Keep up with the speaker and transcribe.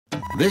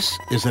This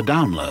is a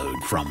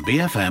download from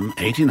BFM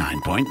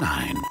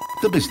 89.9,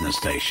 the business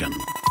station.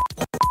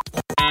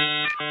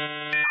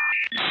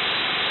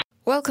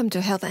 Welcome to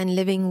Health and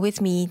Living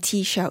with me,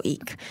 T. Xiao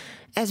Ik.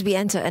 As we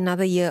enter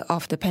another year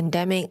of the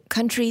pandemic,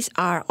 countries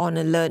are on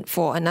alert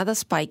for another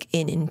spike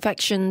in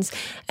infections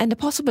and the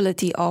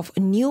possibility of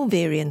new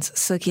variants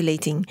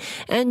circulating.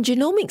 And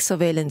genomic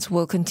surveillance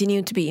will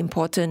continue to be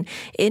important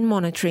in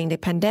monitoring the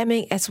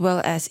pandemic as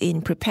well as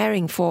in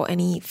preparing for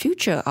any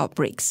future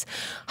outbreaks.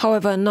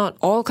 However, not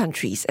all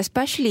countries,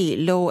 especially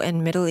low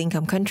and middle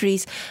income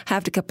countries,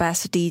 have the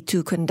capacity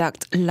to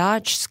conduct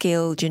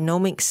large-scale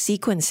genomic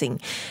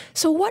sequencing.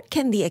 So what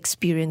can the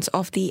experience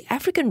of the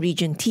African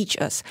region teach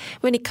us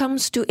when it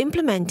comes to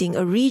implementing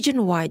a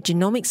region-wide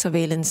genomic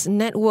surveillance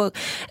network,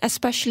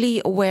 especially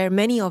where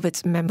many of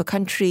its member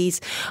countries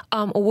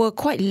were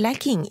quite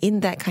lacking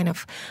in that kind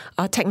of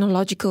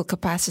technological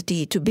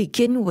capacity to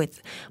begin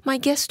with? My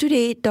guest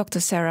today, Dr.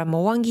 Sarah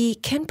Mwangi,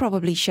 can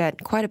probably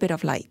shed quite a bit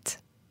of light.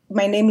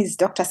 My name is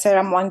Dr.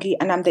 Sarah Mwangi,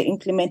 and I'm the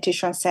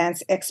Implementation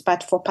Science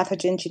Expert for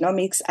Pathogen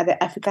Genomics at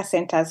the Africa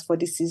Centers for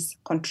Disease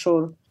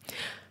Control.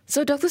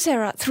 So, Dr.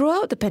 Sarah,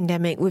 throughout the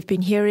pandemic, we've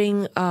been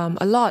hearing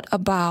a lot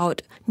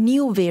about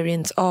new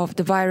variants of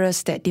the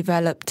virus that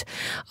developed.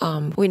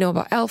 We know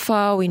about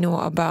Alpha, we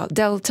know about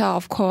Delta,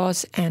 of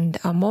course, and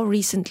more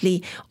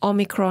recently,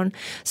 Omicron.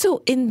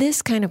 So, in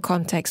this kind of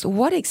context,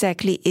 what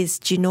exactly is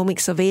genomic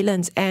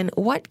surveillance and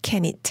what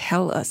can it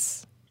tell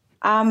us?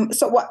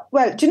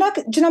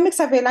 Genomic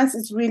surveillance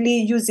is really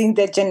using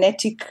the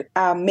genetic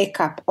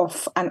makeup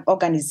of an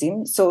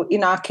organism. So,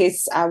 in our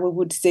case, we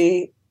would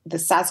say the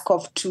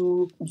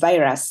SARS-CoV-2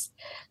 virus,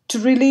 to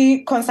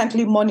really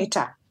constantly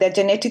monitor the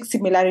genetic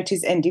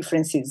similarities and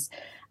differences.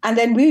 And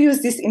then we use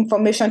this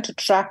information to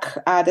track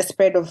the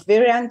spread of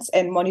variants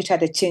and monitor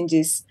the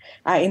changes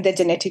in the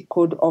genetic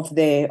code of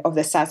the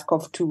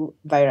SARS-CoV-2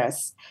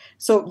 virus.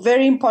 So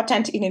very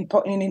important in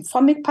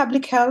informing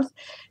public health,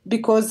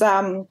 because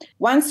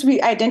once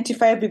we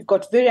identify we've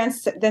got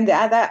variants, then the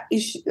other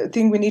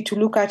thing we need to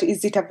look at,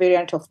 is it a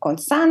variant of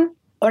concern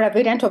or a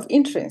variant of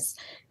interest?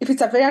 If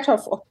it's a variant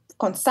of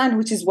concern,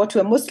 which is what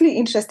we're mostly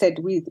interested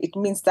with, it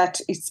means that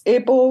it's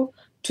able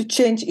to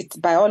change its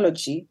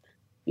biology,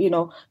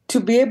 to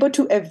be able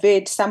to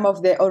evade some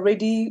of the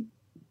already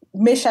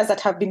measures that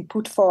have been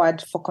put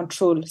forward for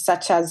control,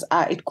 such as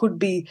it could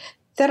be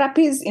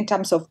therapies in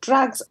terms of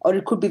drugs, or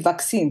it could be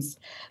vaccines.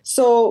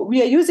 So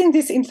we are using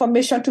this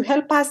information to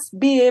help us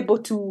be able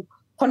to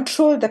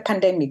control the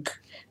pandemic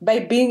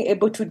by being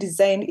able to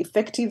design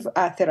effective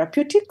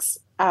therapeutics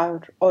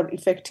or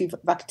effective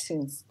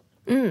vaccines.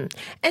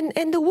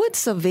 And the word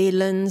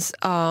surveillance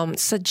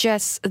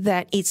suggests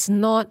that it's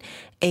not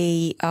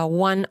a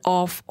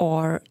one-off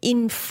or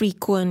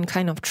infrequent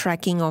kind of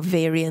tracking of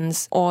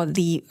variants or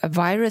the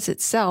virus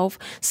itself.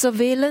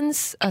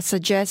 Surveillance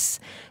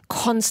suggests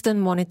constant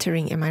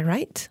monitoring. Am I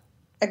right?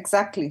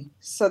 Exactly.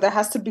 So there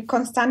has to be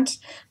constant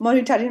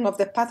monitoring of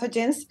the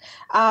pathogens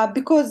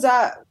because,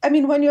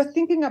 when you're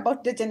thinking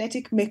about the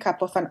genetic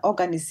makeup of an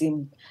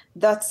organism,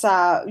 that's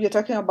you're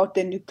talking about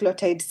the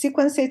nucleotide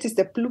sequence. It is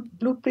the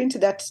blueprint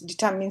that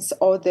determines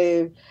all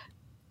the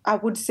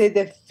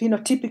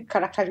phenotypic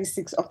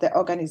characteristics of the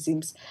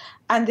organisms.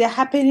 And they're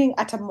happening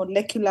at a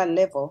molecular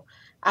level.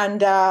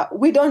 And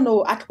we don't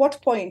know at what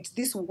point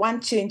this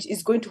one change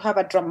is going to have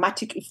a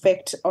dramatic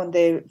effect on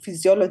the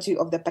physiology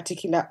of the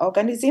particular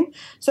organism.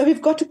 So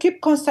we've got to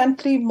keep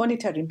constantly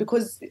monitoring,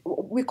 because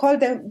we call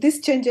them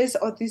these changes,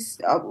 or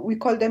we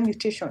call them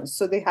mutations.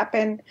 So they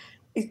happen.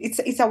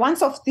 It's a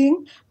once-off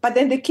thing, but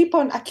then they keep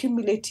on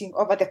accumulating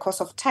over the course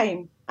of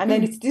time. And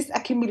then it's this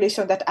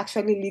accumulation that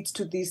actually leads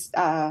to this,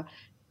 kind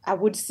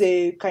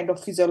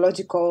of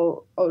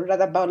physiological or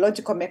rather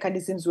biological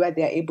mechanisms where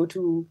they are able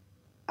to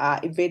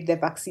evade the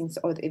vaccines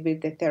or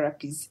evade the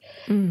therapies.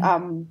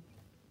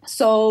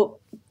 So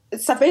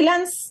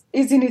surveillance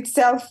is in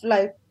itself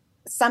like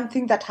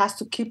something that has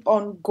to keep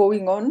on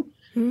going on,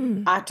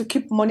 to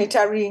keep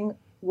monitoring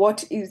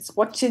what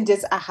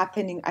changes are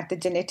happening at the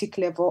genetic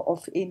level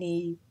of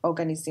any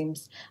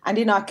organisms, and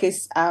in our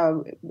case,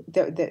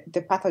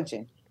 the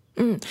pathogen.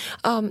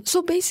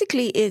 So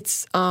basically,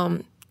 it's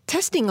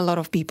testing a lot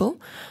of people.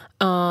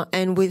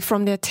 And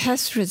from their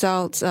test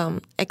results,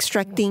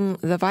 extracting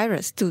the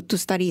virus to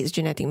study its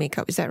genetic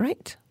makeup. Is that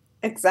right?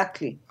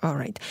 Exactly. All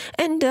right.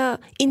 And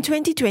in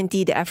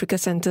 2020, the Africa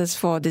Centers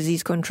for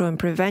Disease Control and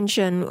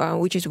Prevention,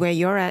 which is where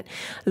you're at,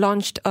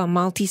 launched a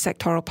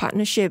multi-sectoral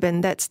partnership,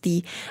 and that's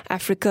the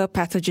Africa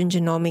Pathogen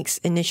Genomics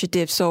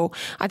Initiative. So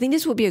I think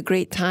this would be a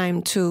great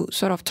time to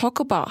sort of talk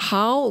about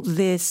how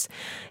this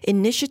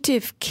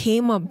initiative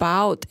came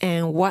about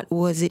and what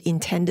was it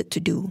intended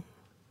to do.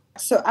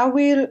 So I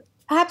will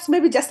perhaps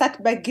maybe just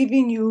start by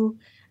giving you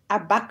a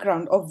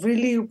background of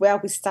really where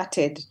we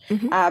started,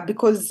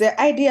 because the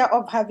idea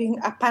of having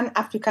a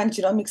Pan-African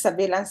genomic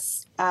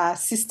surveillance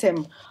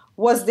system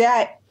was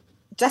there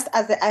just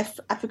as the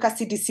Africa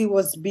CDC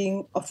was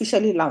being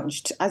officially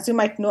launched. As you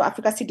might know,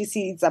 Africa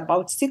CDC is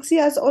about 6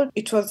 years old.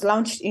 It was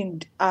launched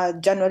in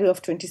January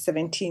of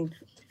 2017.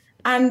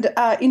 And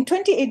in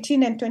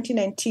 2018 and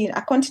 2019,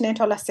 a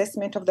continental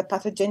assessment of the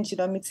pathogen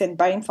genomics and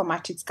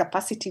bioinformatics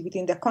capacity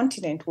within the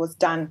continent was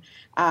done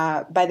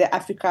by the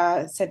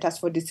Africa Centers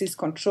for Disease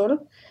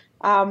Control.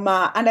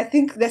 And I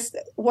think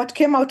what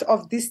came out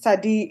of this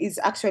study is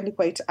actually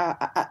quite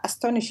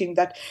astonishing,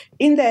 that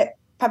in the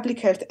public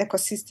health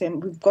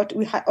ecosystem,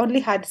 we only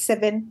had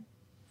 7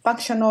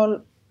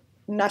 functional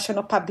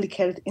national public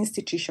health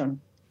institutions.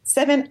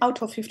 7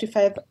 out of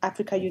 55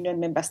 Africa Union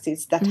member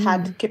states that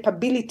had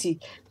capability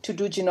to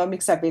do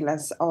genomic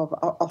surveillance of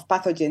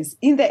pathogens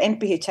in the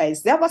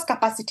NPHIs. There was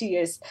capacity,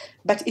 yes,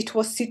 but it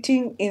was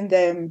sitting in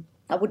the,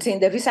 I would say, in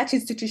the research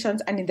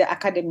institutions and in the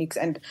academics,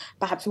 and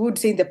perhaps we would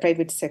say in the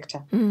private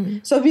sector.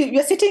 So we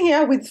are sitting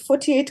here with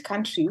 48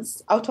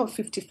 countries out of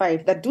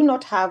 55 that do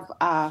not have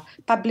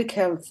public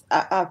health,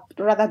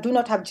 rather do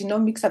not have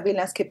genomic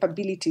surveillance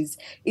capabilities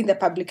in the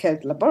public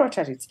health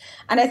laboratories.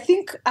 And I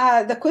think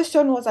the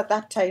question was at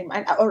that time,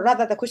 or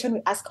rather the question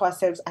we ask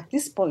ourselves at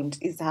this point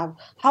is how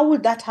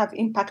would that have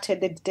impacted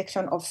the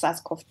detection of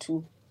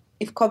SARS-CoV-2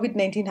 if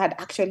COVID-19 had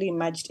actually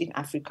emerged in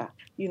Africa,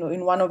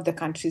 in one of the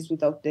countries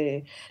without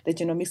the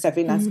genomic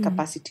surveillance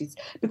capacities?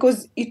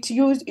 Because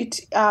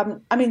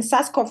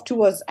SARS-CoV-2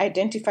 was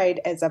identified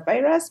as a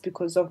virus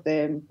because of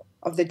the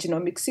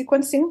genomic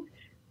sequencing.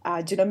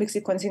 Genomic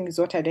sequencing is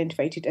what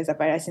identified it as a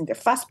virus in the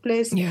first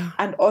place,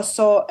 and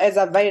also as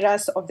a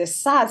virus of the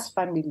SARS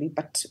family,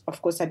 but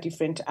of course a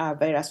different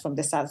virus from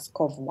the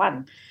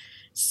SARS-CoV-1.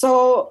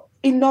 So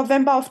in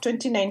November of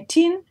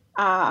 2019,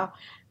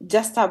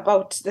 just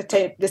about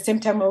the same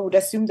time I would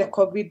assume the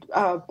COVID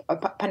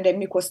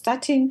pandemic was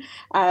starting,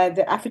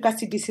 the Africa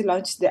CDC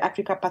launched the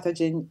Africa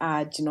Pathogen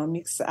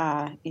Genomics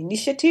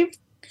Initiative.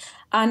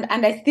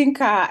 And I think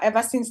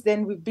ever since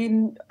then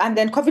and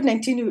then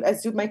COVID-19,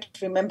 as you might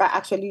remember,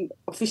 actually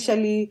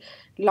officially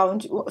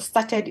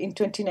started in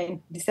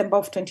December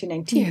of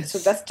 2019. Yes. So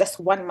that's just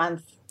 1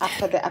 month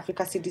after the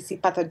Africa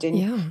CDC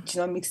Pathogen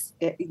Genomics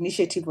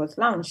Initiative was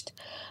launched.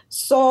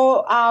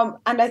 So,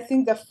 and I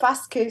think the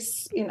first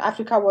case in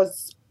Africa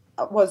was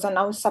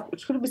announced, it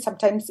should be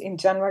sometimes in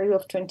January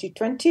of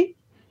 2020.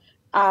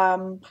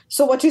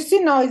 So what you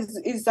see now is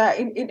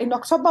in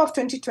October of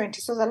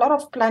 2020. So there's a lot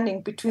of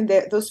planning between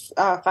those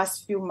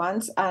first few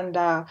months, and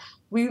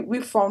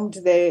we formed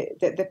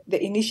the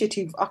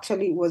initiative.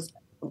 Actually, was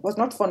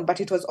not formed,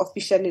 but it was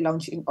officially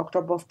launched in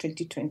October of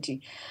 2020.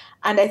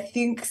 And I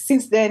think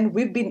since then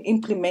we've been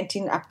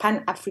implementing a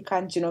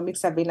Pan-African genomic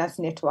surveillance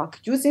network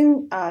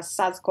using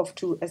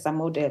SARS-CoV-2 as a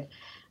model.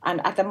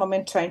 And at the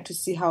moment, trying to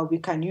see how we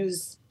can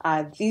use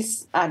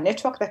this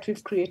network that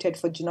we've created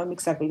for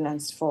genomic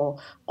surveillance for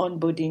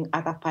onboarding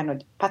other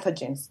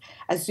pathogens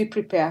as we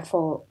prepare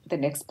for the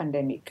next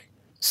pandemic.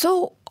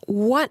 So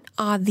what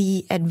are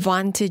the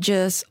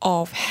advantages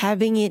of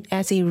having it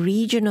as a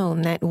regional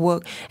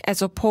network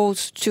as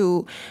opposed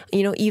to,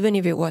 even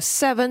if it was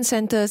 7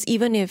 centers,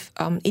 even if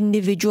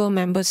individual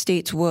member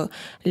states were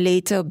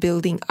later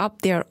building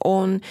up their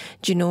own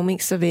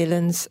genomic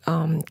surveillance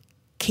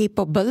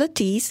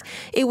capabilities,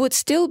 it would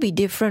still be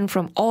different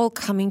from all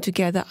coming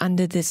together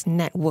under this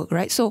network,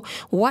 right? So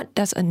what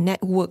does a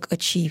network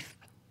achieve?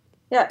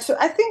 Yeah, so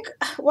I think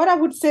what I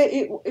would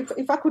say,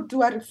 if I could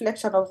do a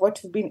reflection of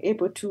what we've been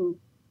able to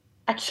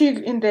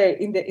achieve in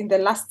the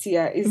last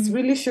year, is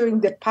really showing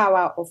the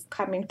power of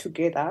coming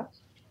together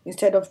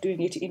instead of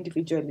doing it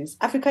individually.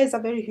 Africa is a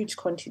very huge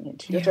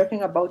continent. You're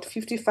talking about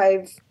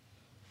 55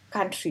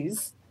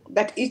 countries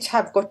that each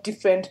have got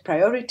different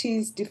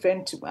priorities,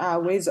 different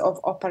ways of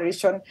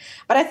operation.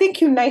 But I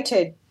think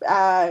united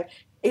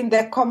in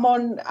the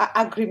common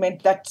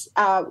agreement that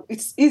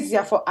it's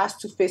easier for us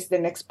to face the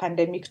next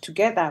pandemic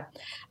together.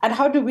 And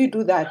how do we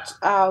do that?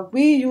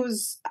 We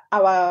use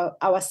our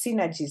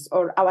synergies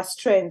or our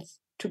strengths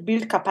to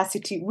build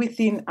capacity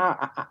within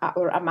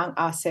or among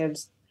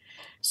ourselves.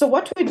 So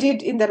what we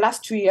did in the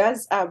last 2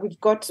 years, we've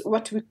got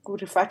what we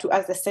could refer to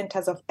as the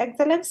centers of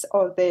excellence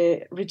or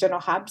the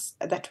regional hubs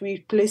that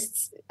we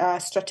placed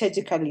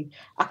strategically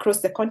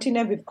across the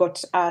continent. We've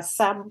got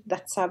some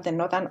that serve the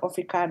Northern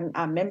African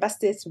member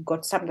states. We've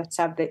got some that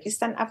serve the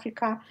Eastern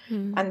Africa,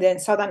 and then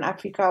Southern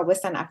Africa,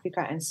 Western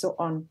Africa, and so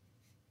on.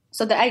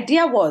 So the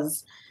idea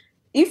was,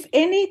 if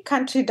any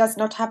country does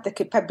not have the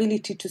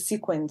capability to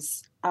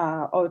sequence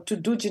or to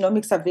do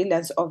genomic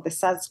surveillance of the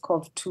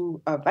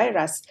SARS-CoV-2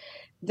 virus,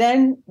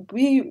 then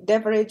we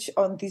leverage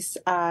on this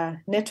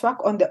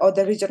network on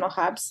the regional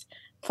hubs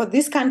for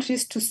these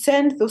countries to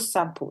send those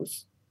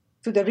samples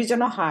to the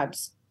regional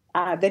hubs,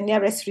 the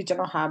nearest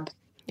regional hub,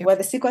 where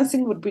the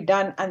sequencing would be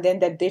done, and then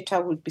the data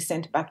would be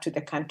sent back to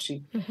the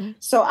country.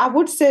 So I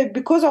would say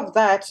because of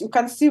that, you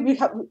can see we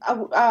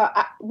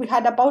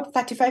had about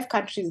 35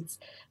 countries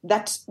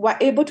that were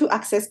able to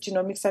access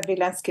genomic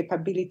surveillance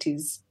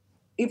capabilities,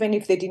 even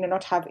if they did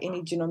not have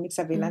any genomic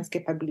surveillance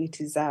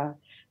capabilities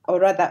or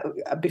rather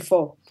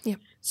before.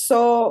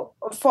 So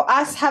for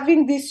us,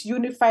 having this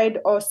unified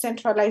or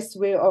centralized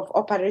way of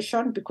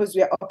operation, because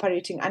we are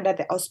operating under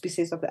the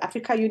auspices of the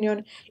Africa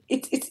Union,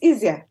 it's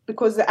easier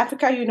because the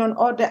Africa Union,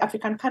 all the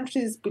African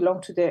countries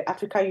belong to the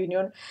Africa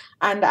Union,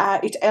 and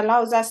it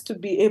allows us to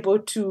be able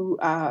to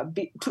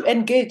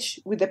engage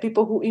with the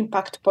people who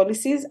impact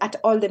policies at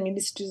all the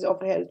ministries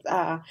of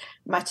health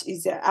much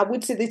easier. I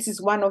would say this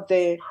is one of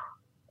the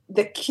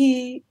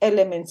key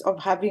elements of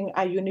having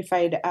a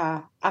unified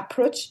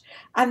approach.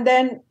 And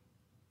then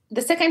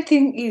the second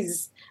thing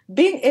is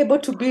being able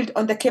to build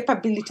on the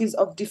capabilities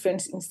of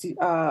different,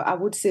 I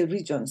would say,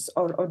 regions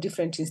or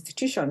different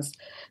institutions.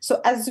 So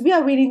as we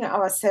are weaning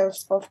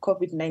ourselves of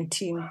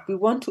COVID-19, we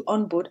want to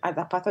onboard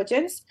other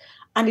pathogens,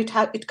 and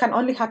it can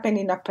only happen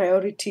in a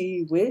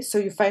priority way. So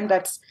you find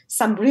that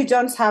some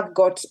regions have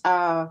got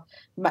HIV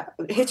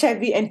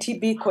and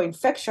TB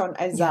co-infection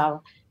as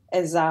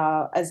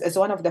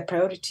one of the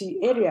priority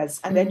areas.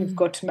 And then you've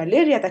got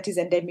malaria that is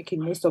endemic in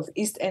most of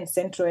East and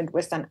Central and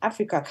Western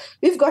Africa.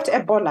 We've got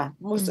Ebola,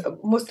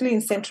 mostly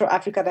in Central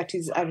Africa, that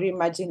is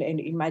re-emerging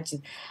and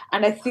emerging.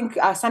 And I think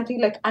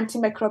something like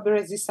antimicrobial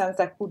resistance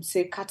that could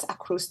say cuts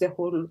across the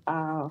whole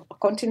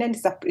continent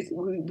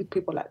with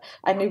people.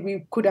 And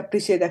we could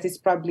appreciate that it's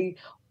probably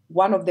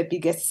one of the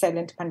biggest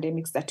silent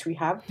pandemics that we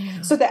have.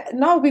 Yeah. So that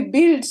now we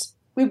build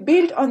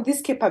on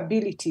these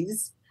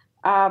capabilities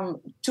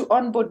to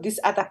onboard these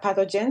other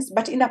pathogens,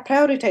 but in a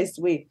prioritized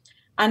way.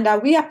 And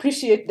we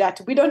appreciate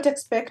that. We don't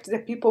expect the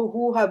people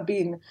who have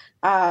been,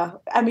 I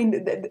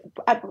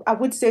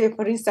would say,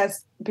 for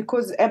instance,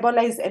 because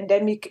Ebola is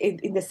endemic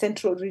in the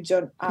central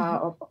region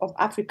of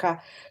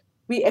Africa,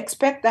 we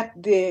expect that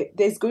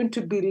there's going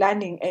to be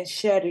learning and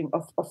sharing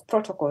of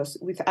protocols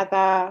with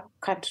other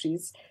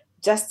countries,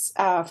 just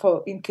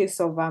in case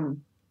of,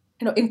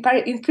 in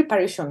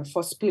preparation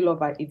for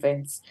spillover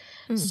events.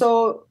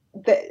 So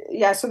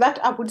that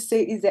I would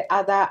say is the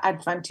other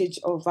advantage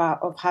of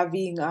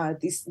having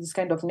this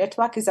kind of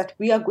network, is that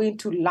we are going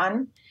to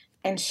learn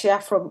and share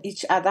from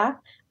each other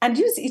and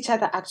use each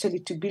other actually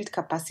to build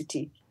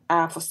capacity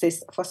for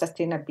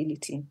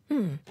sustainability.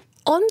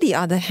 On the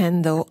other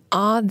hand, though,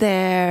 are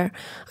there,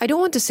 I don't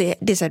want to say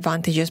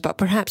disadvantages, but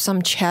perhaps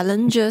some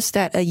challenges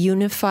that a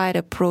unified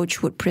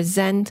approach would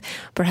present,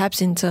 perhaps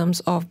in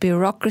terms of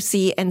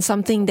bureaucracy, and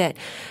something that,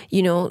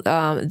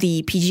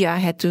 the PGI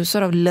had to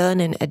sort of learn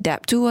and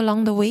adapt to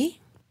along the way?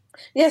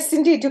 Yes,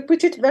 indeed. You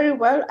put it very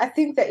well. I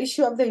think the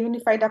issue of the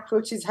unified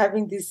approach is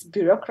having this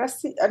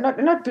bureaucracy,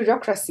 not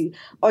bureaucracy,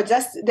 or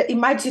just the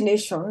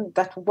imagination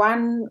that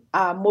one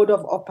mode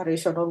of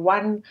operation or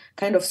one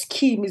kind of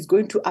scheme is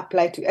going to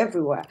apply to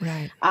everywhere.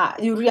 Right.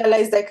 You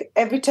realize like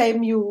every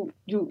time you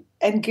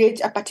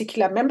engage a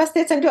particular member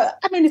state, and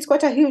it's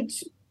quite a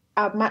huge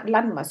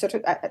landmass. So,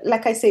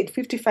 like I said,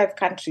 55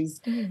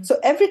 countries. Mm-hmm. So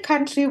every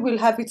country will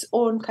have its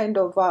own kind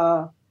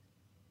of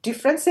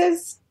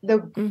differences, the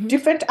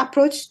different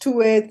approach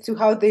to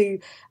how they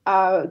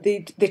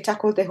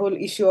tackle the whole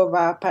issue of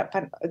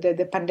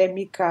the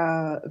pandemic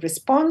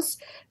response.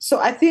 So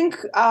I think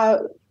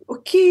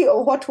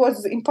what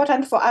was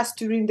important for us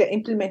during the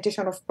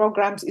implementation of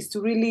programs is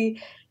to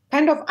really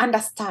kind of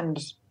understand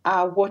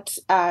what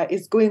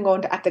is going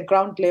on at the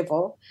ground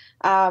level,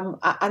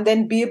 and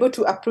then be able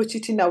to approach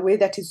it in a way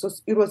that it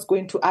was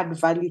going to add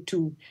value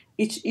to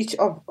each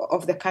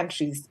of the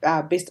countries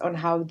based on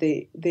how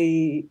they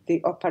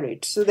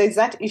operate. So there's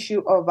that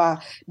issue of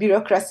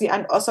bureaucracy,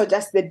 and also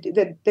just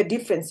the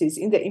differences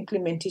in the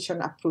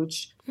implementation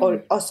approach,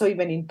 or also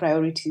even in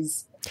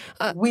priorities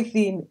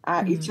within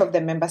each of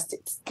the member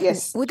states.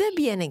 Yes. Would there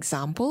be an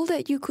example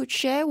that you could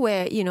share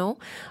where,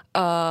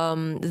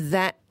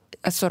 that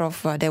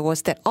there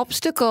was that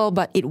obstacle,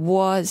 but it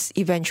was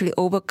eventually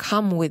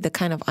overcome with the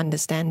kind of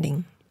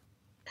understanding?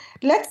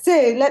 Let's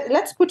say,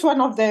 let's put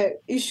one of the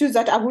issues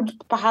that I would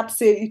perhaps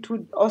say it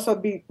would also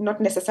be not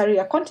necessarily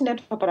a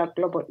continental but a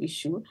global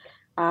issue.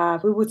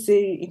 We would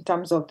say in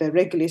terms of the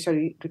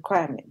regulatory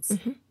requirements.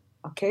 Mm-hmm.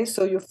 Okay,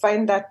 so you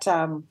find that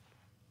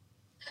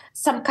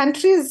some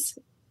countries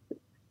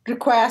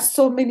require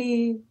so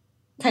many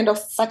kind of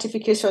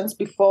certifications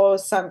before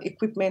some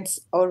equipments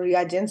or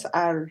reagents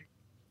are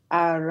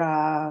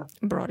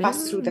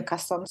passed through the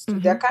customs to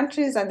their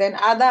countries, and then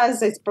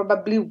others, it's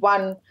probably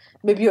one,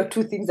 maybe or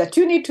two things that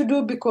you need to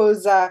do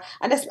because,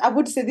 and I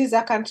would say these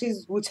are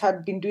countries which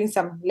have been doing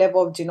some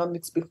level of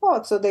genomics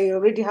before, so they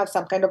already have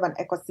some kind of an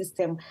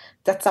ecosystem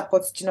that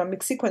supports genomic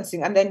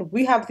sequencing. And then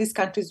we have these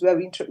countries where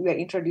we are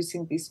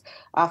introducing this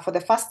for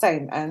the first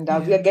time, and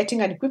we are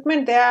getting an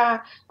equipment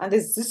there, and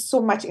there's just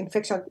so much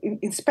inspection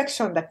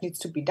that needs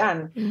to be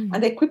done,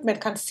 and the equipment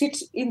can sit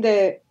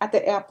at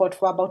the airport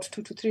for about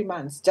 2 to 3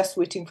 months, just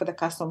waiting for the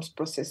customs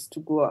process to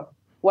go.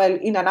 While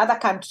in another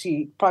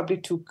country, probably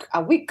took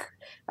a week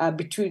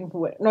between,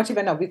 not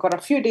even a week, or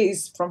a few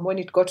days from when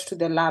it got to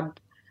the lab.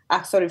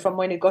 From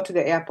when it got to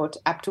the airport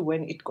up to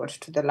when it got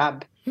to the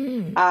lab.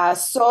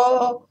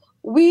 So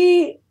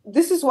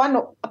this is one,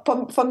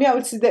 for me, I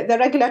would say the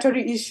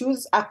regulatory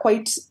issues are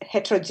quite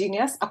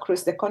heterogeneous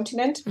across the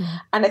continent.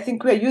 And I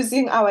think we're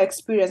using our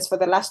experience for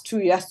the last 2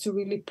 years to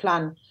really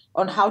plan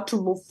on how to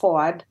move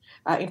forward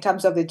in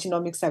terms of the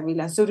genomic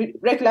surveillance. So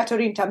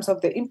regulatory in terms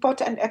of the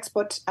import and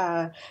export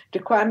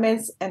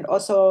requirements, and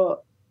also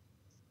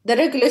the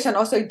regulation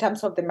also in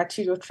terms of the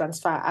material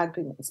transfer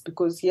agreements,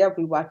 because here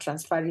we were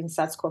transferring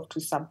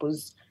SARS-CoV-2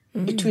 samples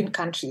between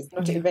countries,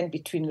 not even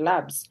between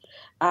labs.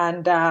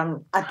 And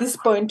at this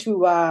point, we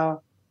were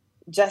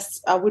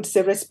just, I would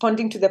say,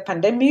 responding to the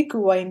pandemic. We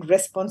were in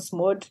response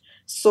mode.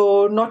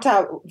 So not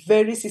a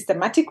very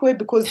systematic way,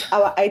 because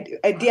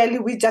ideally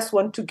we just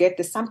want to get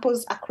the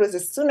samples across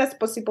as soon as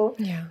possible,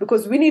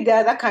 because we need the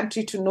other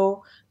country to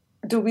know,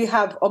 do we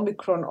have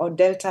Omicron or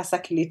Delta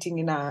circulating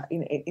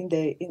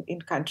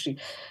in country?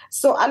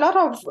 So a lot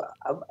of,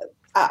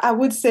 I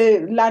would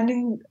say,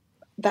 learning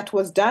that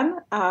was done,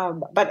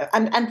 but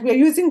we're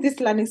using these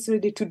learnings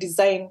really to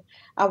design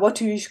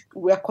what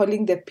we are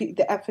calling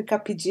the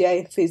Africa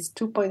PGI Phase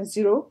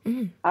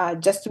 2.0,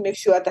 just to make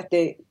sure that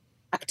the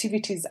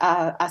activities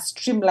are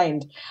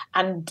streamlined,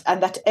 and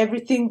that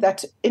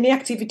any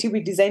activity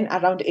we design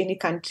around any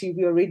country,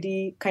 we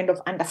already kind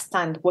of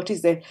understand what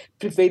is the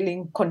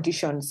prevailing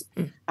conditions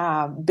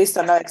based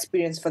on our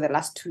experience for the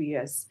last 2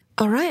 years.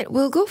 All right,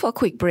 we'll go for a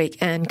quick break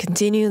and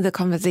continue the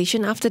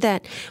conversation after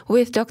that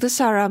with Dr.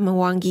 Sarah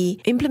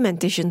Mwangi,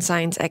 implementation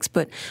science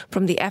expert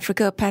from the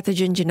Africa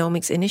Pathogen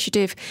Genomics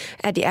Initiative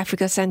at the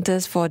Africa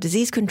Centers for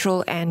Disease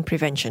Control and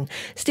Prevention.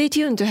 Stay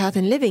tuned to Health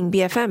and Living,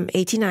 BFM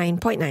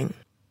 89.9.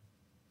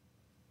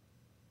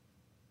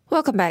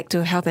 Welcome back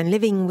to Health and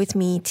Living with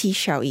me, T.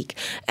 Xiao-Ik.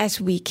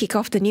 As we kick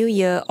off the new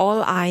year,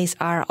 all eyes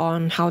are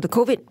on how the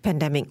COVID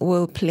pandemic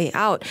will play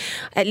out,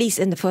 at least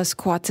in the first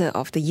quarter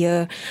of the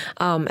year,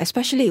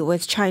 especially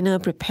with China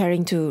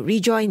preparing to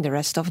rejoin the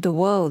rest of the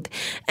world.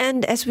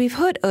 And as we've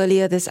heard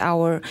earlier this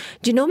hour,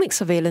 genomic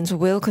surveillance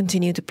will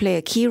continue to play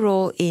a key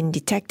role in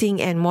detecting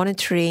and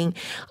monitoring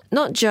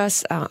not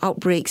just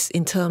outbreaks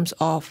in terms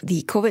of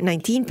the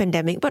COVID-19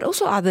 pandemic, but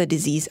also other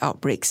disease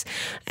outbreaks.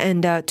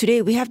 And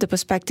today we have the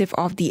perspective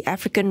of the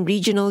African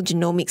Regional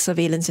Genomic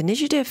Surveillance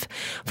Initiative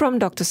from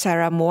Dr.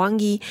 Sarah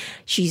Mwangi.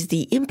 She's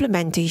the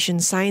implementation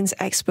science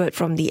expert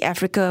from the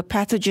Africa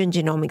Pathogen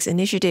Genomics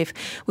Initiative,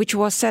 which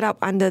was set up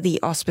under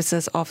the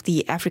auspices of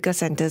the Africa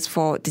Centers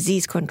for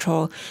Disease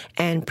Control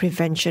and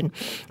Prevention.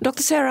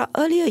 Dr. Sarah,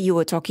 earlier you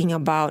were talking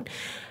about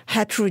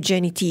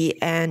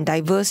heterogeneity and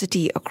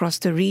diversity across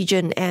the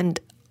region. And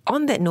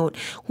on that note,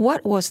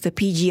 what was the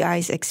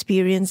PGI's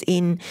experience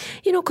in,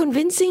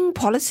 convincing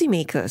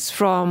policymakers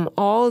from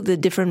all the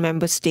different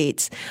member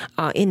states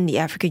in the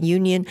African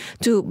Union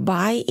to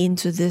buy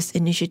into this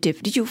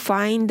initiative? Did you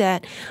find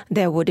that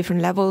there were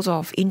different levels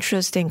of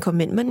interest and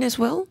commitment as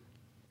well?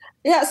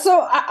 Yeah,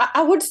 so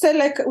I would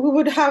say we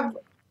would have,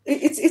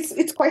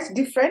 it's quite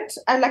different.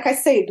 And like I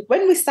said,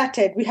 when we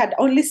started, we had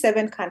only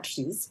 7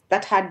 countries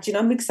that had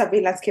genomic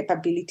surveillance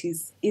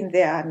capabilities in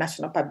their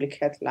national public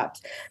health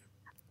labs.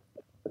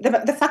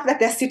 The fact that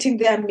they're sitting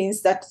there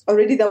means that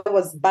already there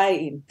was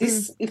buy-in.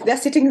 If they're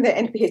sitting in the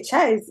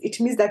NPHIs, it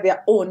means that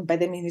they're owned by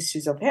the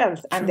ministries of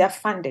health and they're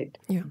funded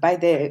by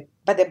the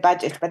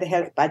budget, by the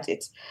health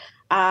budget.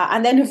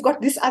 And then we've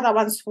got these other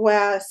ones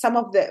where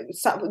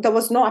there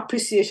was no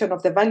appreciation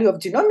of the value of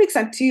genomics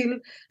until,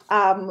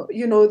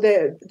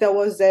 there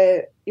was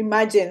the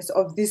emergence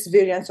of these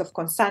variants of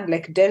concern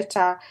like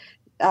Delta,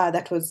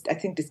 that was, I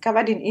think,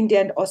 discovered in India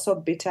and also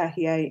Beta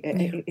here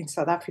in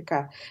South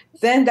Africa.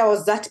 Then there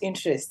was that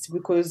interest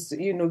because,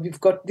 we've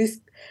got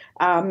these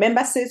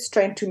member states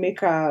trying to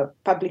make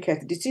public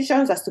health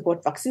decisions as to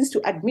what vaccines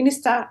to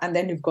administer. And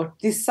then you've got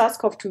these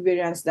SARS-CoV-2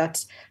 variants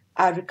that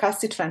are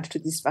recalcitrant to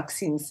these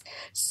vaccines.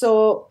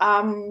 So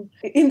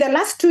in the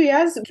last 2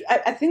 years,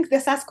 I think the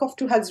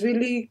SARS-CoV-2 has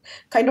really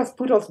kind of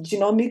put off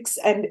genomics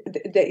and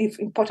the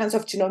importance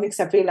of genomic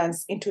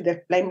surveillance into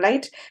the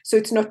limelight. So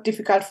it's not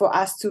difficult for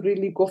us to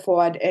really go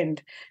forward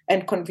and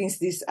convince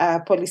these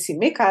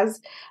policymakers.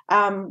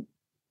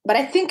 But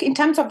I think in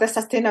terms of the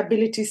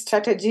sustainability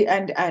strategy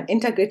and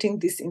integrating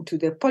this into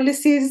the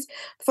policies,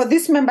 for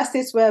these member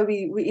states where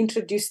we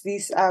introduce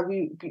this,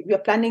 we are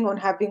planning on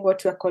having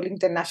what we are calling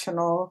the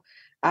national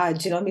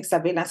genomic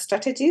surveillance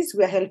strategies.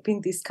 We are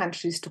helping these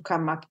countries to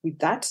come up with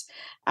that.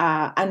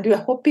 And we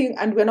are hoping,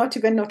 and we're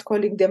not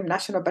calling them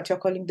national, but we're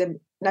calling them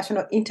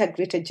national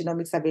integrated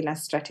genomic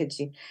surveillance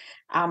strategy,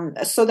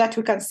 so that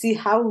we can see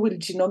how will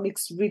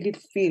genomics really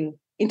feel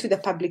into the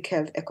public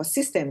health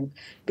ecosystem,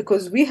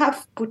 because we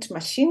have put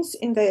machines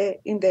in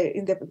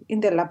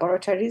the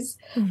laboratories,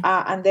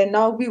 and then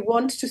now we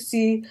want to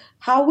see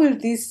how will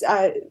these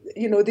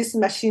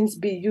machines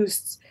be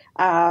used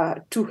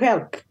to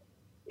help.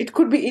 It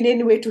could be in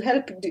any way to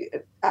help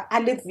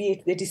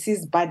alleviate the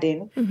disease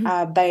burden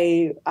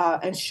by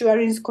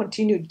ensuring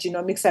continued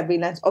genomic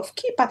surveillance of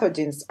key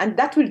pathogens. And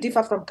that will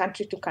differ from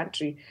country to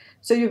country.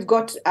 So you've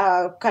got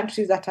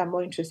countries that are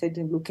more interested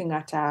in looking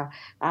at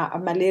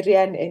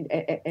malaria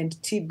and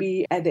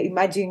TB and the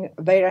emerging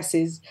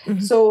viruses.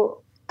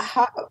 So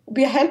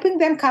we are helping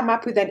them come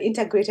up with an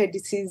integrated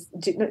disease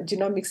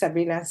genomic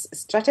surveillance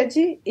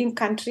strategy in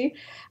country.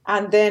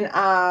 And then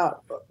the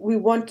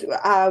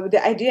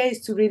idea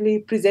is to really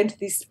present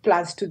these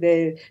plans to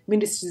the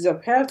ministries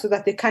of health so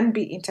that they can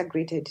be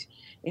integrated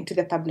into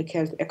the public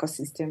health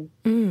ecosystem.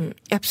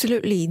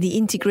 Absolutely. The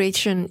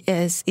integration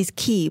is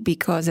key,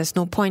 because there's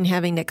no point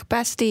having the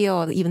capacity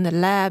or even the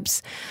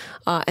labs,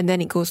 and then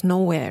it goes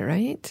nowhere,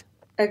 right?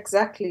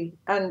 Exactly.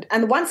 And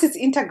once it's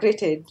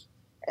integrated,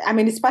 I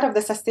mean, it's part of the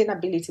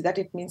sustainability that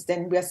it means.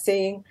 Then we are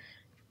saying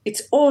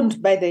it's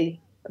owned by the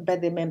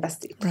member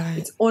state. Right.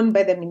 It's owned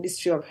by the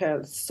Ministry of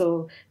Health.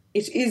 So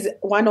it is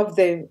one of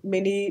the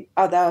many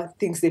other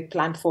things they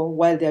plan for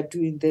while they're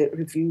doing the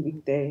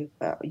reviewing the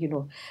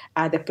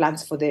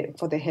plans for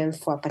the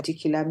health for a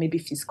particular maybe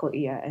fiscal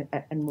year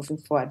and moving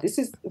forward. This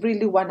is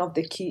really one of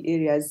the key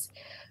areas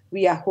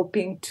we are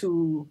hoping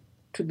to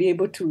be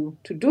able to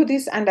do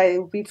this. And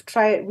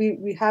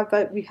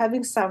we're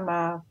having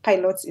some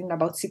pilots in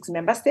about 6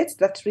 member states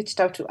that reached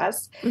out to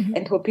us,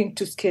 and hoping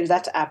to scale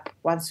that up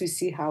once we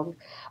see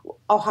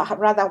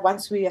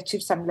once we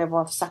achieve some level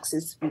of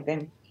success with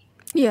them.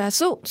 Yeah,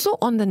 so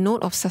on the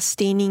note of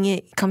sustaining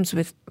it comes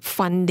with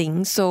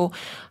funding. So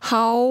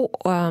how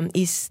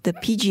is the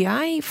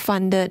PGI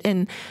funded?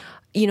 And,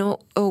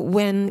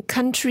 when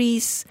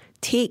countries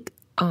take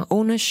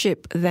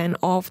ownership then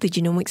of the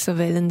genomic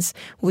surveillance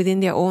within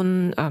their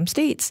own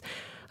states,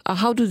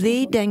 how do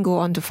they then go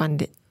on to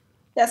fund it?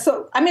 Yeah,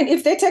 so, I mean,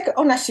 if they take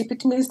ownership,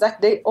 it means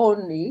that they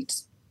own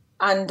it,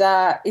 and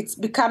it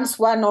becomes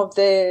one of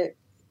the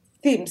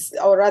themes,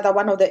 or rather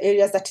one of the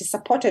areas that is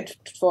supported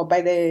by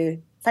the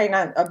by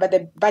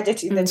the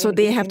budget in the so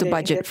they have to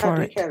budget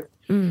for it.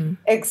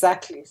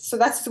 Exactly. So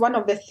that's one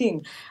of the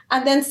things.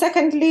 And then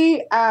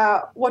secondly,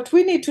 what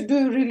we need to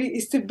do really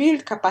is to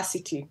build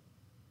capacity.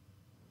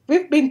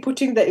 We've been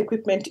putting the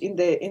equipment in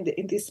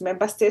these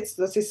member states.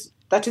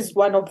 That is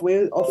one of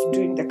ways of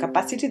doing the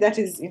capacity. That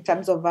is in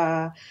terms of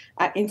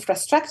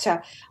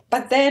infrastructure.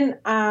 But then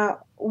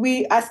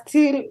we are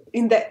still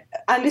in the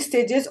early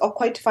stages, or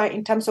quite far,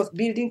 in terms of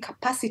building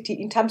capacity,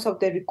 in terms of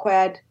the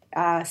required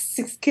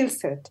skill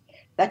set.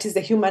 That is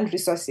the human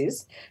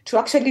resources to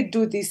actually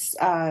do this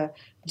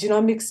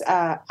genomics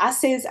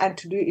assays and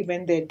to do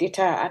even the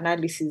data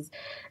analysis.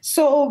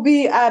 So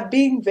we are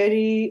being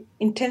very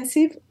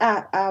intensive,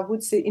 I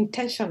would say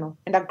intentional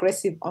and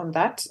aggressive on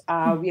that.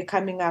 We are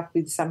coming up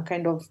with some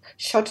kind of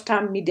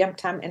short-term,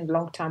 medium-term, and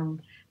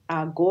long-term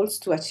goals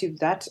to achieve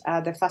that.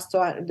 The first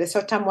one, the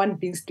short-term one,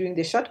 being doing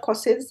the short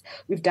courses.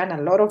 We've done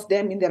a lot of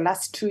them in the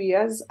last 2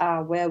 years,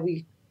 where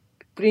we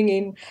bring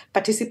in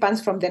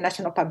participants from the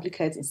National Public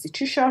Health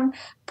Institution,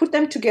 put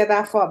them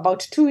together for about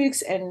 2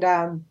 weeks, and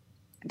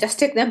just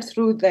take them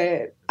through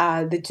the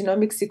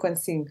genomic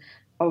sequencing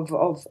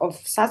of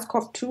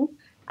SARS-CoV-2,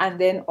 and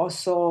then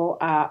also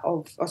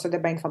the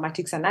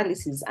bioinformatics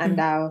analysis.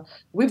 And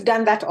we've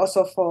done that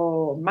also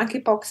for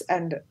monkeypox,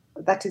 and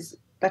that is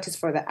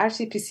for the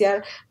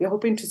RT-PCR. We're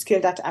hoping to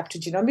scale that up to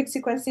genomic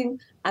sequencing,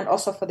 and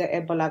also for the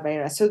Ebola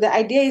virus. So the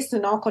idea is to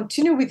now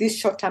continue with these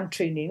short-term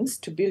trainings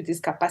to build this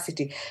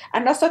capacity,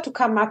 and also to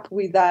come up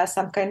with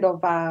some kind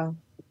of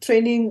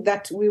training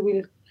that we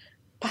will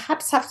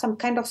perhaps have some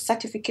kind of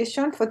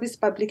certification for these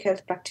public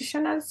health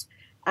practitioners,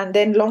 and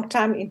then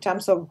long-term in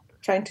terms of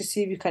trying to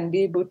see if we can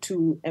be able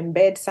to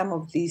embed some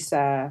of these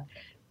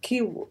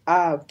key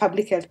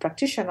public health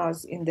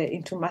practitioners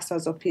into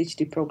master's or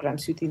PhD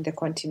programs within the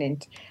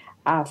continent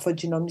for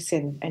genomics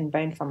and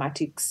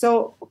bioinformatics.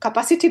 So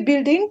capacity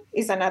building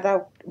is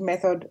another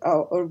method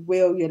or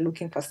way we are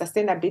looking for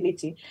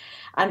sustainability,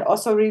 and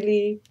also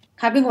really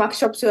having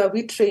workshops where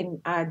we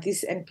train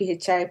these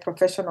NPHI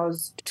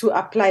professionals to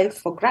apply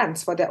for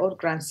grants, for their own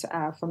grants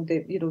from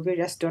the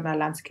various donor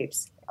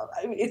landscapes.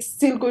 It's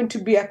still going to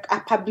be a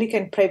public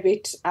and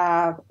private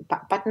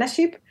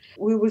partnership.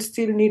 We will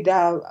still need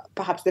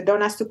perhaps the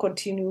donors to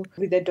continue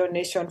with the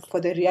donation for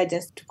the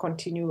reagents to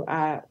continue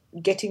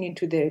getting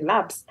into the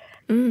labs.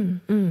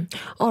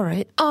 All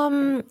right.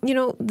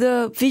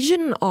 The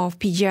vision of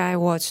PGI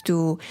was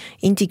to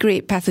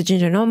integrate pathogen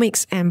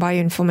genomics and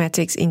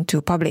bioinformatics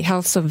into public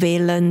health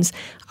surveillance,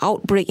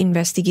 outbreak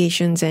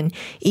investigations, and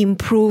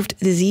improved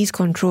disease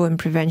control and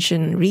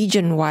prevention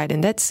region-wide.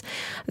 And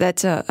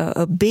that's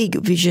a big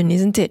vision,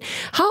 isn't it?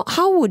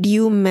 How would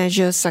you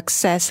measure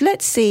success?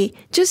 Let's say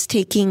just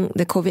taking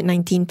the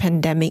COVID-19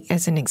 pandemic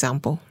as an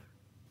example.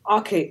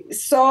 Okay,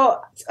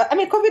 so, I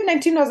mean,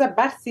 COVID-19 was a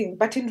bad thing,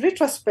 but in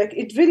retrospect,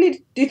 it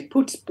really did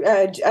put,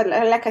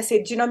 like I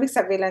said, genomic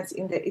surveillance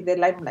in the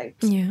limelight.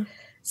 Yeah.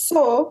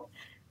 So,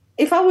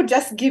 if I would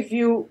just give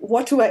you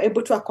what we were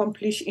able to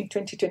accomplish in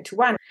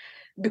 2021,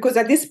 because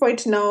at this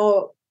point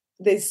now,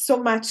 there's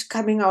so much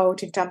coming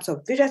out in terms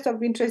of variants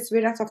of interest,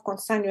 variants of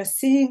concern. You're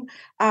seeing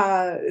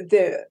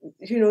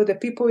the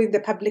people in the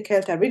public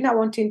health arena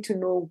wanting to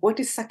know what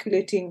is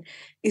circulating.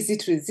 Is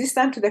it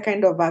resistant to the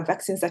kind of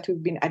vaccines that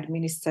we've been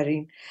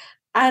administering?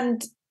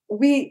 And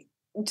we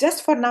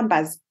just for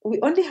numbers, we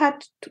only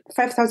had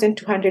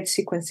 5,200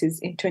 sequences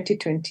in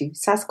 2020,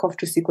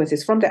 SARS-CoV-2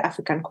 sequences from the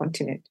African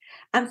continent.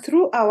 And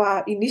through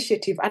our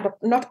initiative, and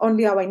not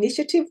only our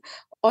initiative,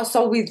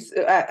 also with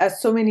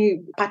so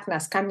many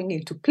partners coming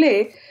into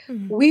play,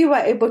 we were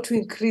able to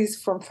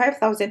increase from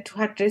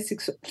 5,200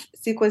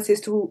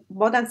 sequences to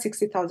more than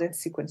 60,000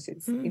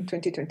 sequences in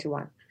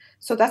 2021.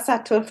 So that's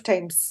a 12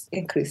 times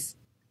increase.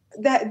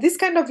 This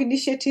kind of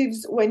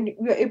initiatives, when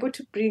you're able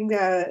to bring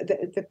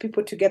the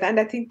people together, and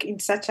I think in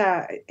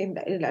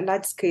a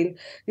large scale,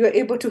 you're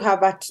able to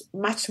have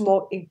much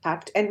more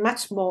impact and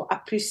much more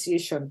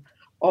appreciation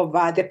of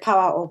the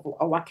power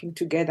of working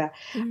together.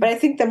 But I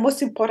think the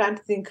most important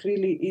thing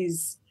really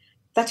is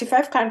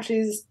 35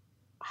 countries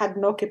had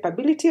no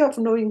capability of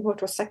knowing what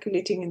was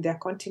circulating in their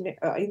continent,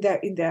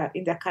 in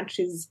their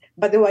countries,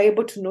 but they were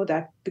able to know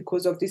that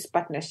because of this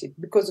partnership,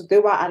 because they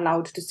were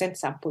allowed to send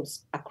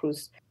samples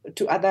across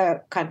to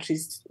other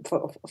countries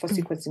for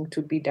sequencing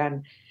to be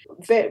done.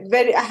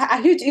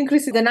 A huge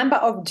increase in the number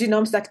of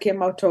genomes that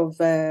came out of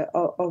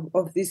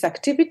this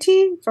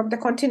activity from the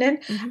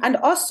continent, and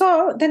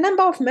also the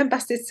number of member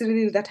states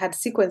really that had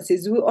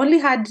sequences. We only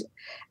had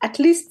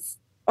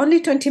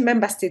only 20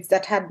 member states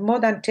that had more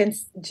than 10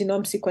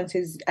 genome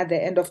sequences at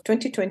the end of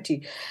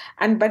 2020.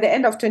 And by the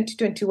end of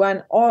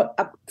 2021,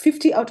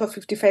 50 out of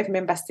 55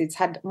 member states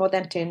had more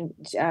than 10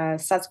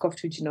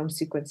 SARS-CoV-2 genome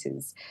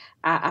sequences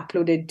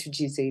uploaded to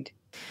GISAID.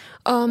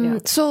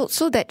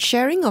 So that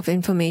sharing of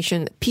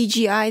information,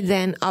 PGI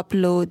then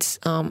uploads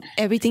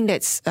everything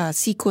that's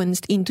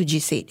sequenced into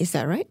GISAID, is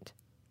that right?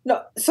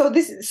 No, so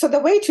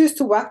the way it used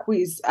to work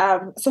with,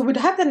 so we'd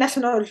have the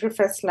National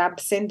Reference Lab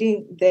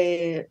sending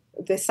the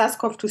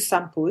SARS-CoV-2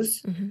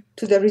 samples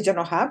to the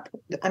regional hub,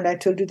 and I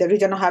told you the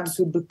regional hubs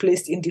would be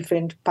placed in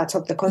different parts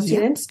of the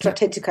continent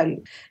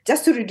strategically,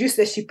 just to reduce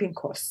the shipping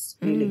costs,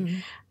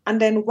 really.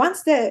 And then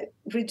once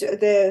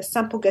the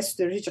sample gets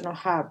to the regional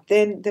hub,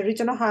 then the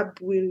regional hub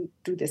will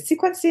do the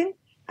sequencing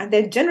and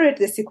then generate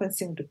the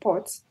sequencing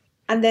reports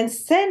and then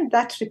send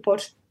that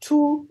report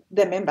to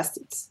the member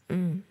states.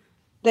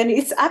 Then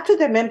it's up to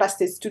the member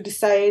states to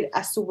decide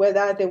as to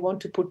whether they want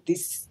to put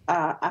this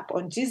up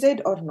on GISAID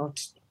or not,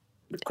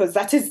 because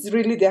that is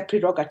really their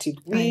prerogative.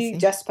 We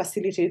just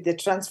facilitate the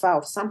transfer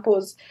of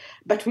samples,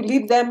 but we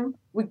give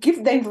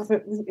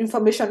the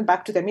information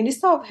back to the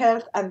Minister of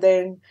Health, and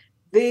then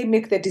they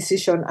make the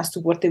decision as to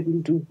what they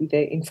will do with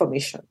the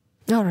information.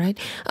 All right.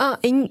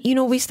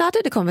 We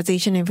started the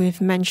conversation and we've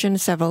mentioned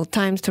several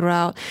times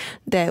throughout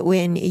that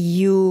when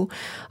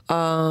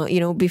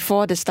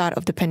before the start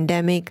of the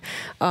pandemic,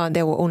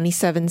 there were only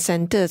 7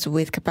 centers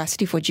with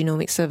capacity for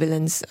genomic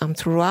surveillance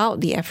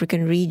throughout the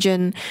African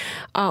region.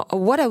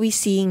 What are we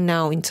seeing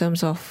now in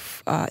terms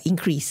of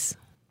increase?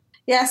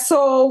 Yeah,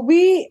 so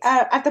we,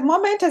 at the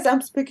moment, as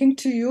I'm speaking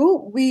to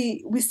you,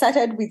 we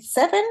started with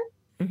 7.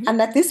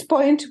 And at this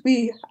point,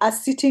 we are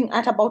sitting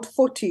at about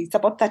 40. It's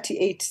about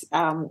 38,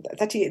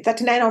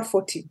 39 or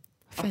 40.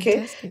 Okay.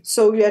 Fantastic.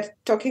 So we are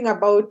talking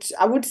about,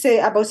 I would say,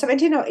 about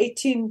 17 or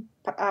 18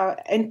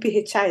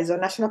 NPHIs or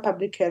National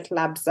Public Health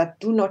Labs that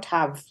do not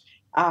have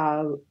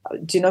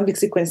genomic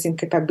sequencing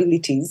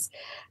capabilities.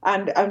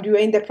 And we're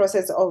in the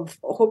process of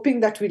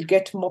hoping that we'll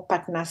get more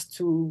partners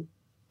to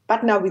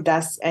partner with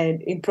us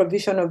and in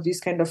provision of these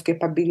kind of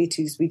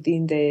capabilities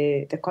within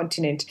the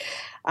continent.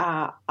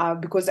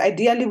 Because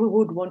ideally we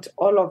would want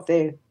all of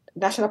the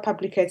national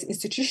public health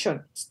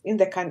institutions in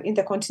the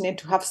continent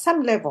to have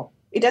some level.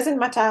 It doesn't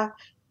matter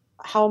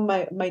how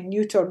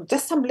minute or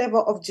just some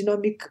level of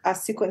genomic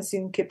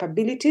sequencing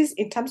capabilities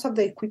in terms of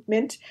the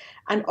equipment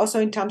and also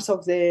in terms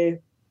of the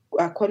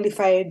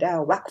qualified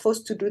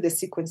workforce to do the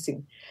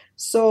sequencing.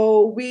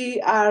 So we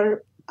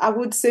are, I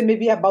would say,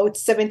 maybe about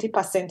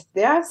 70%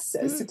 there,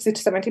 60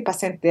 to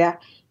 70% there,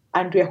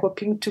 and we're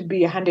hoping to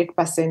be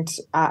 100%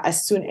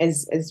 as soon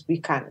as we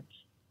can.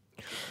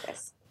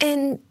 Yes.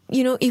 And,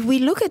 if we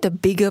look at the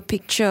bigger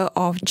picture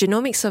of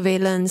genomic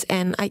surveillance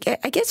and I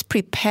guess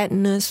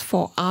preparedness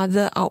for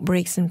other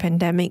outbreaks and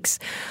pandemics,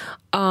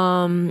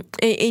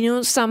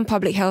 some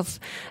public health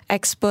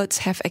experts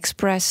have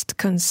expressed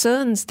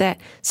concerns that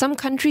some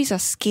countries are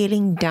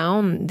scaling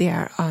down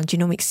their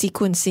genomic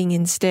sequencing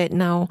instead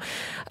now.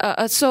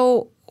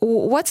 So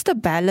what's the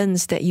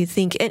balance that you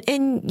think?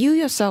 And you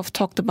yourself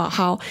talked about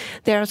how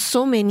there are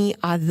so many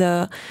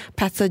other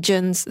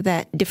pathogens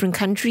that different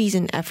countries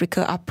in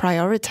Africa are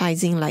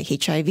prioritizing, like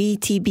HIV,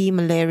 TB,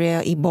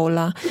 malaria,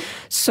 Ebola.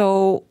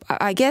 So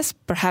I guess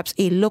perhaps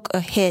a look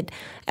ahead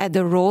at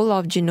the role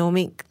of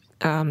genomic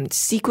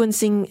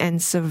sequencing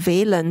and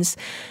surveillance,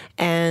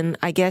 and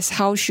I guess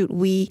how should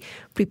we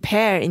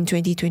prepare in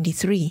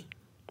 2023?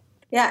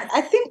 Yeah,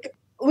 I think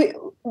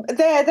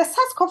the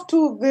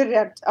SARS-CoV-2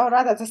 variant, or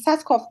rather the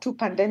SARS-CoV-2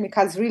 pandemic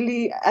has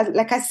really,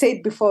 like I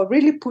said before,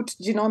 really put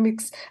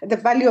genomics, the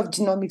value of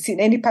genomics in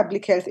any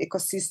public health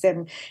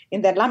ecosystem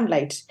in the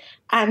limelight.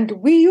 And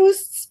we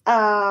use,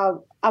 I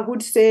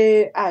would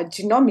say,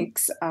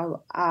 genomics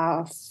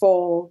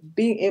for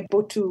being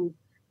able to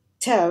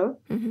tell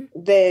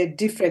the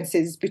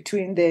differences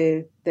between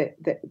the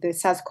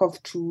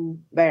SARS-CoV-2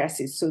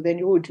 viruses. So then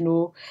you would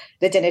know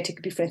the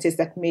genetic differences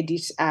that made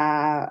it,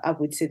 I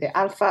would say, the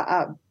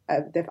alpha,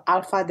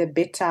 the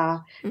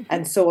beta,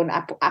 and so on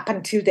up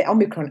until the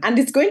Omicron. And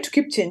it's going to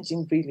keep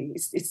changing, really.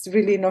 It's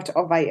really not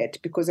over yet,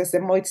 because as the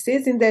more it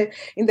stays in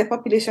the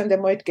population, the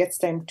more it gets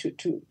time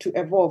to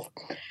evolve.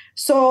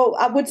 So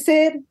I would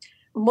say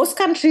most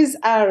countries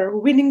are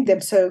weaning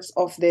themselves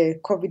of the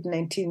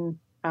COVID-19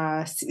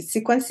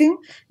 sequencing,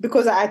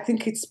 because I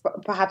think it's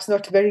perhaps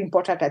not very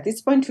important at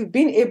this point. We've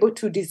been able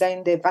to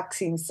design the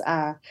vaccines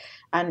and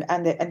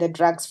the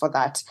drugs for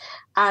that,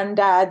 and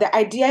the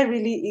idea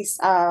really is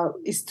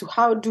to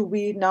how do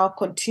we now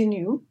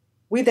continue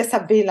with the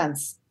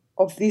surveillance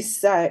of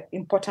this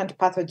important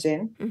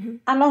pathogen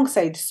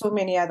alongside so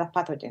many other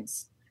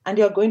pathogens. And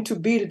you're going to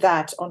build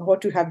that on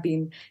what we have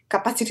been,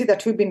 capacity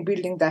that we've been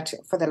building that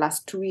for the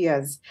last 2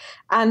 years.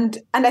 And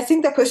I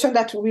think the question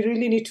that we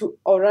really need to,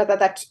 or rather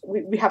that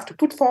we have to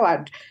put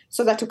forward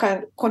so that we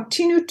can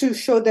continue to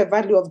show the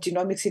value of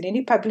genomics in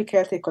any public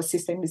health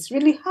ecosystem is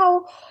really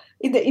how,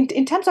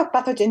 in terms of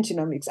pathogen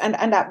genomics,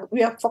 and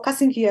we are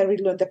focusing here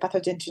really on the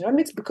pathogen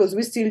genomics because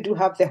we still do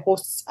have the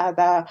hosts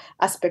other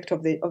aspect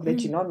of the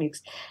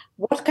genomics.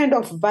 What kind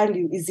of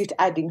value is it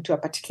adding to a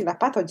particular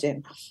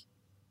pathogen?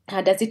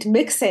 Does it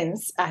make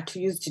sense to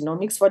use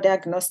genomics for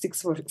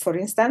diagnostics, for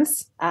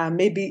instance?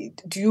 Maybe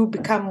do you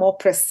become more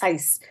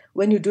precise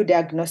when you do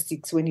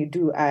diagnostics, when you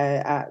do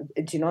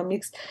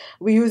genomics?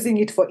 We're using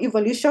it for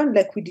evolution,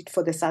 like we did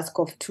for the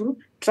SARS-CoV-2,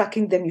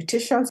 tracking the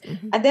mutations.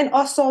 And then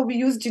also we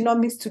use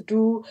genomics to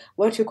do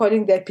what you're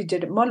calling the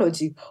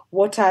epidemiology.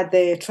 What are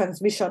the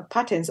transmission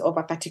patterns of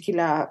a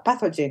particular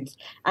pathogen?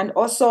 And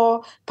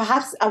also,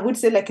 perhaps I would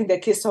say, like in the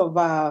case of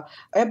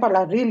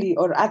Ebola, really,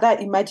 or other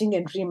emerging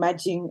and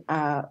re-emerging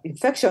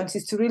infections,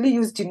 is to really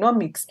use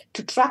genomics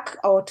to track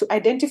or to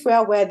identify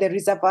where the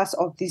reservoirs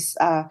of these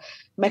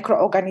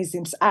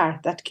microorganisms are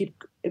that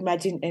keep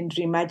emerging and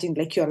re-emerging,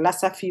 like your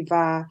Lassa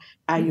fever,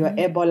 your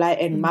Ebola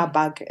and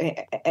Marburg,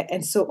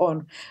 and so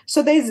on.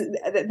 So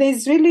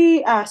there's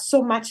really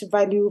so much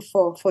value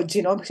for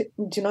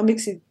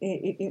genomics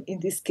in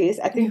this case.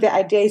 I think the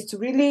idea is to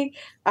really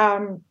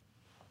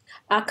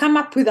come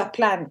up with a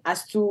plan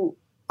as to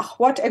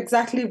what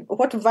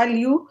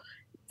value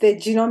the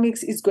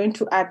genomics is going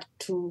to add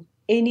to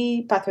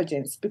any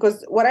pathogens,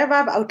 because whatever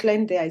I've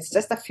outlined there is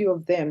just a few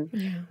of them,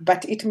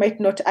 but it might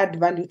not add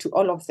value to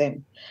all of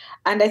them.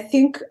 And I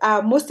think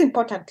most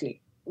importantly,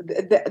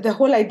 the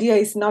whole idea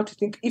is now to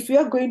think, if you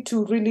are going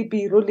to really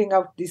be rolling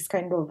out this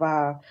kind of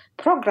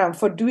program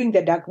for doing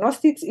the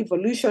diagnostics,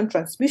 evolution,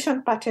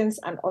 transmission patterns,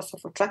 and also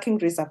for tracking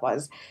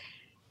reservoirs,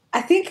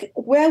 I think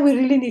where we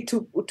really need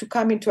to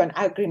come into an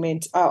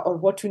agreement or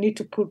what we need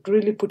to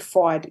put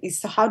forward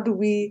is how do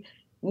we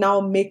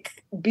now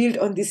build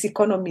on these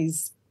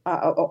economies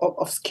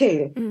of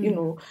scale,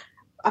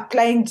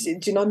 applying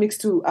genomics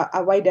to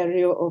a wide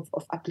array of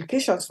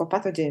applications for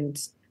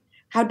pathogens.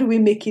 How do we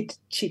make it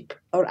cheap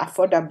or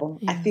affordable?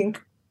 I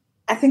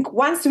think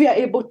once we are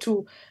able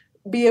to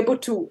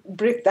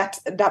break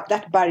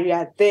that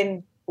barrier,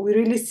 then we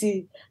really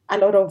see a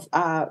lot of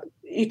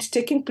it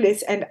taking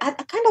place, and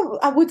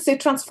I would say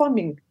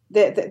transforming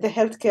the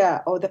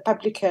healthcare or the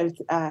public health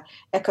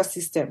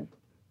ecosystem.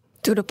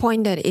 To the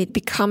point that it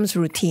becomes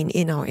routine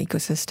in our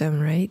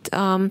ecosystem, right?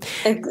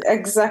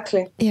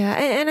 Exactly. Yeah,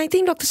 and I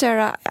think, Dr.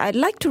 Sarah, I'd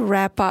like to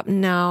wrap up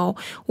now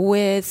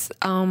with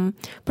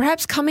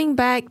perhaps coming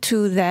back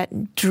to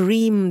that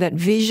dream, that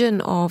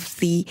vision of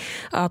the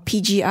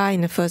PGI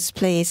in the first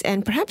place,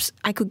 and perhaps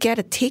I could get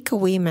a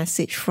takeaway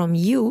message from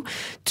you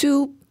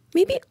to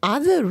maybe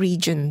other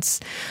regions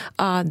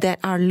that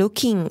are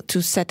looking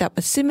to set up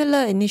a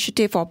similar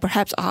initiative or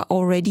perhaps are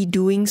already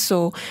doing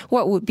so.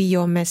 What would be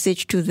your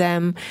message to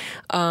them,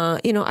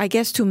 I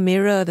guess to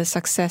mirror the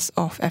success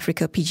of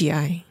Africa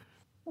PGI?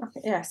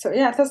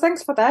 So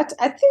thanks for that.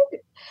 I think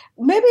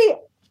maybe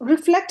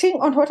reflecting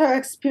on what our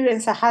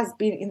experience has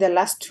been in the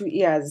last 2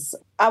 years,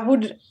 I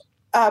would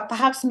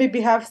perhaps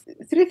maybe have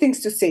 3 things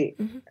to say.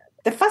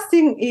 The first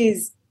thing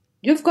is,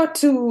 you've got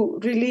to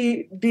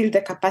really build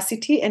the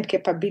capacity and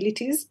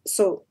capabilities.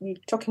 So we're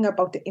talking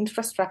about the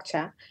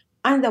infrastructure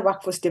and the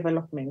workforce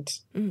development.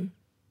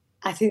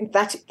 I think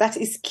that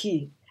is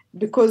key,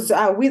 because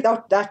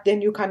without that,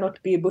 then you cannot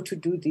be able to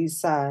do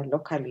this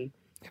locally.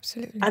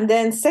 Absolutely. And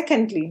then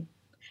secondly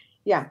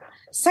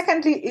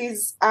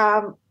is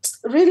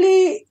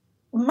really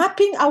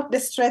mapping out the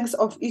strengths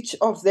of each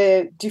of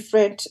the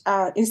different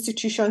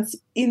institutions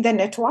in the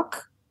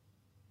network.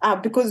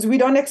 Because we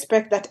don't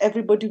expect that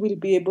everybody will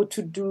be able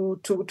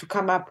to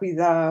come up with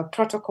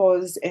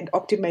protocols and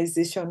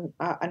optimization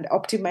and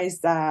optimize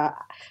the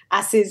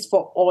assays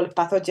for all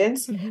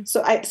pathogens.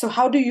 So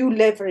how do you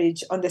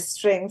leverage on the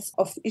strengths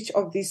of each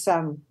of these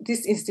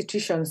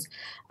institutions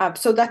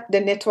so that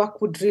the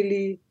network would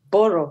really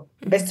borrow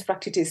best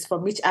practices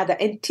from each other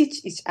and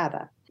teach each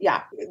other.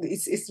 Yeah,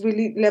 it's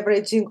really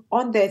leveraging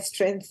on their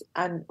strengths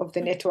and of the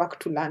network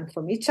to learn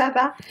from each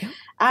other. Yeah.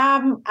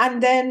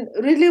 And then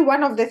really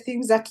one of the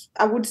things that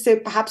I would say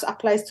perhaps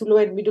applies to low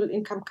and middle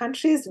income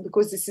countries,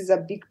 because this is a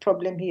big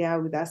problem here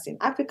with us in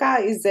Africa,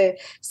 is the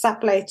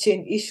supply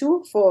chain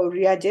issue for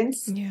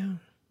reagents. Yeah.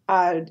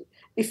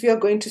 If you're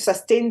going to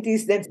sustain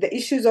this, then the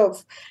issues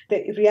of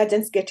the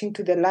reagents getting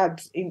to the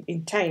labs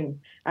in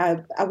time,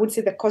 I would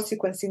say the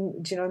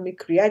co-sequencing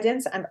genomic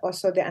reagents and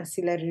also the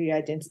ancillary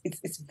reagents,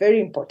 it's very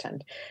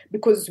important,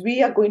 because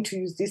we are going to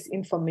use this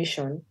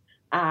information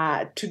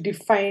to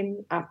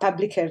define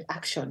public health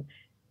action.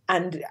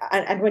 And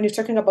when you're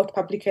talking about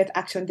public health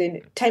action,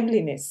 then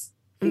timeliness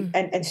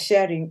and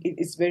sharing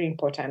is very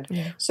important.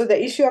 Yeah. So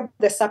the issue of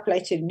the supply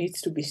chain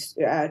needs to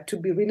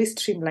be really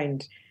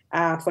streamlined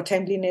for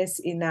timeliness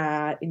in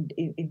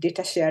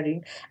data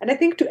sharing. And I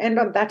think to end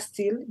on that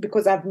still,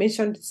 because I've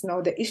mentioned this now,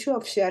 the issue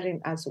of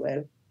sharing as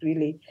well,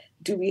 really,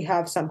 do we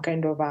have some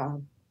kind of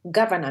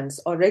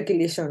governance or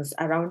regulations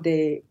around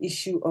the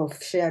issue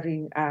of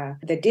sharing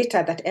the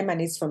data that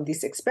emanates from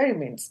these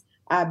experiments?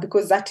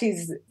 Because that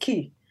is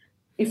key.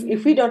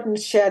 If we don't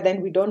share,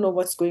 then we don't know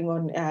what's going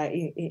on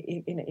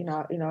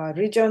in our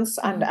regions,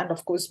 and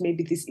of course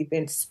maybe these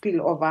events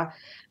spill over.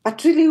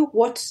 But really,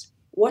 what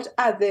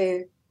are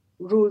the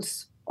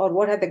rules or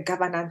what are the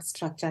governance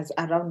structures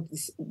around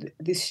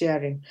this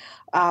sharing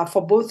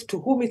for both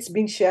to whom it's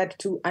being shared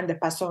to and the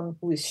person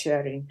who is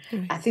sharing?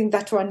 I think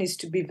that one needs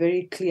to be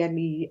very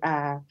clearly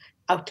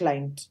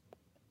outlined.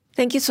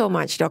 Thank you so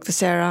much, Dr.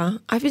 Sarah.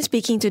 I've been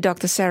speaking to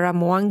Dr. Sarah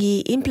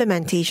Mwangi,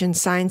 implementation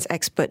science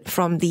expert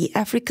from the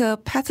Africa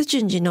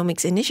Pathogen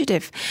Genomics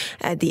Initiative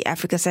at the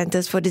Africa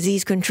Centers for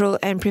Disease Control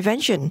and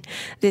Prevention.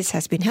 This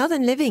has been Health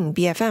and Living,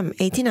 BFM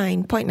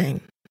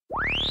 89.9.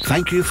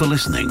 Thank you for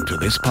listening to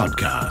this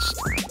podcast.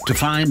 To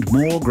find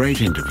more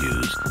great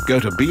interviews, go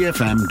to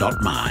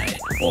bfm.my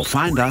or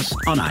find us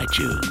on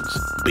iTunes.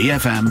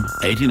 BFM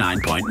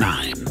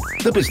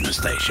 89.9, the business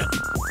station.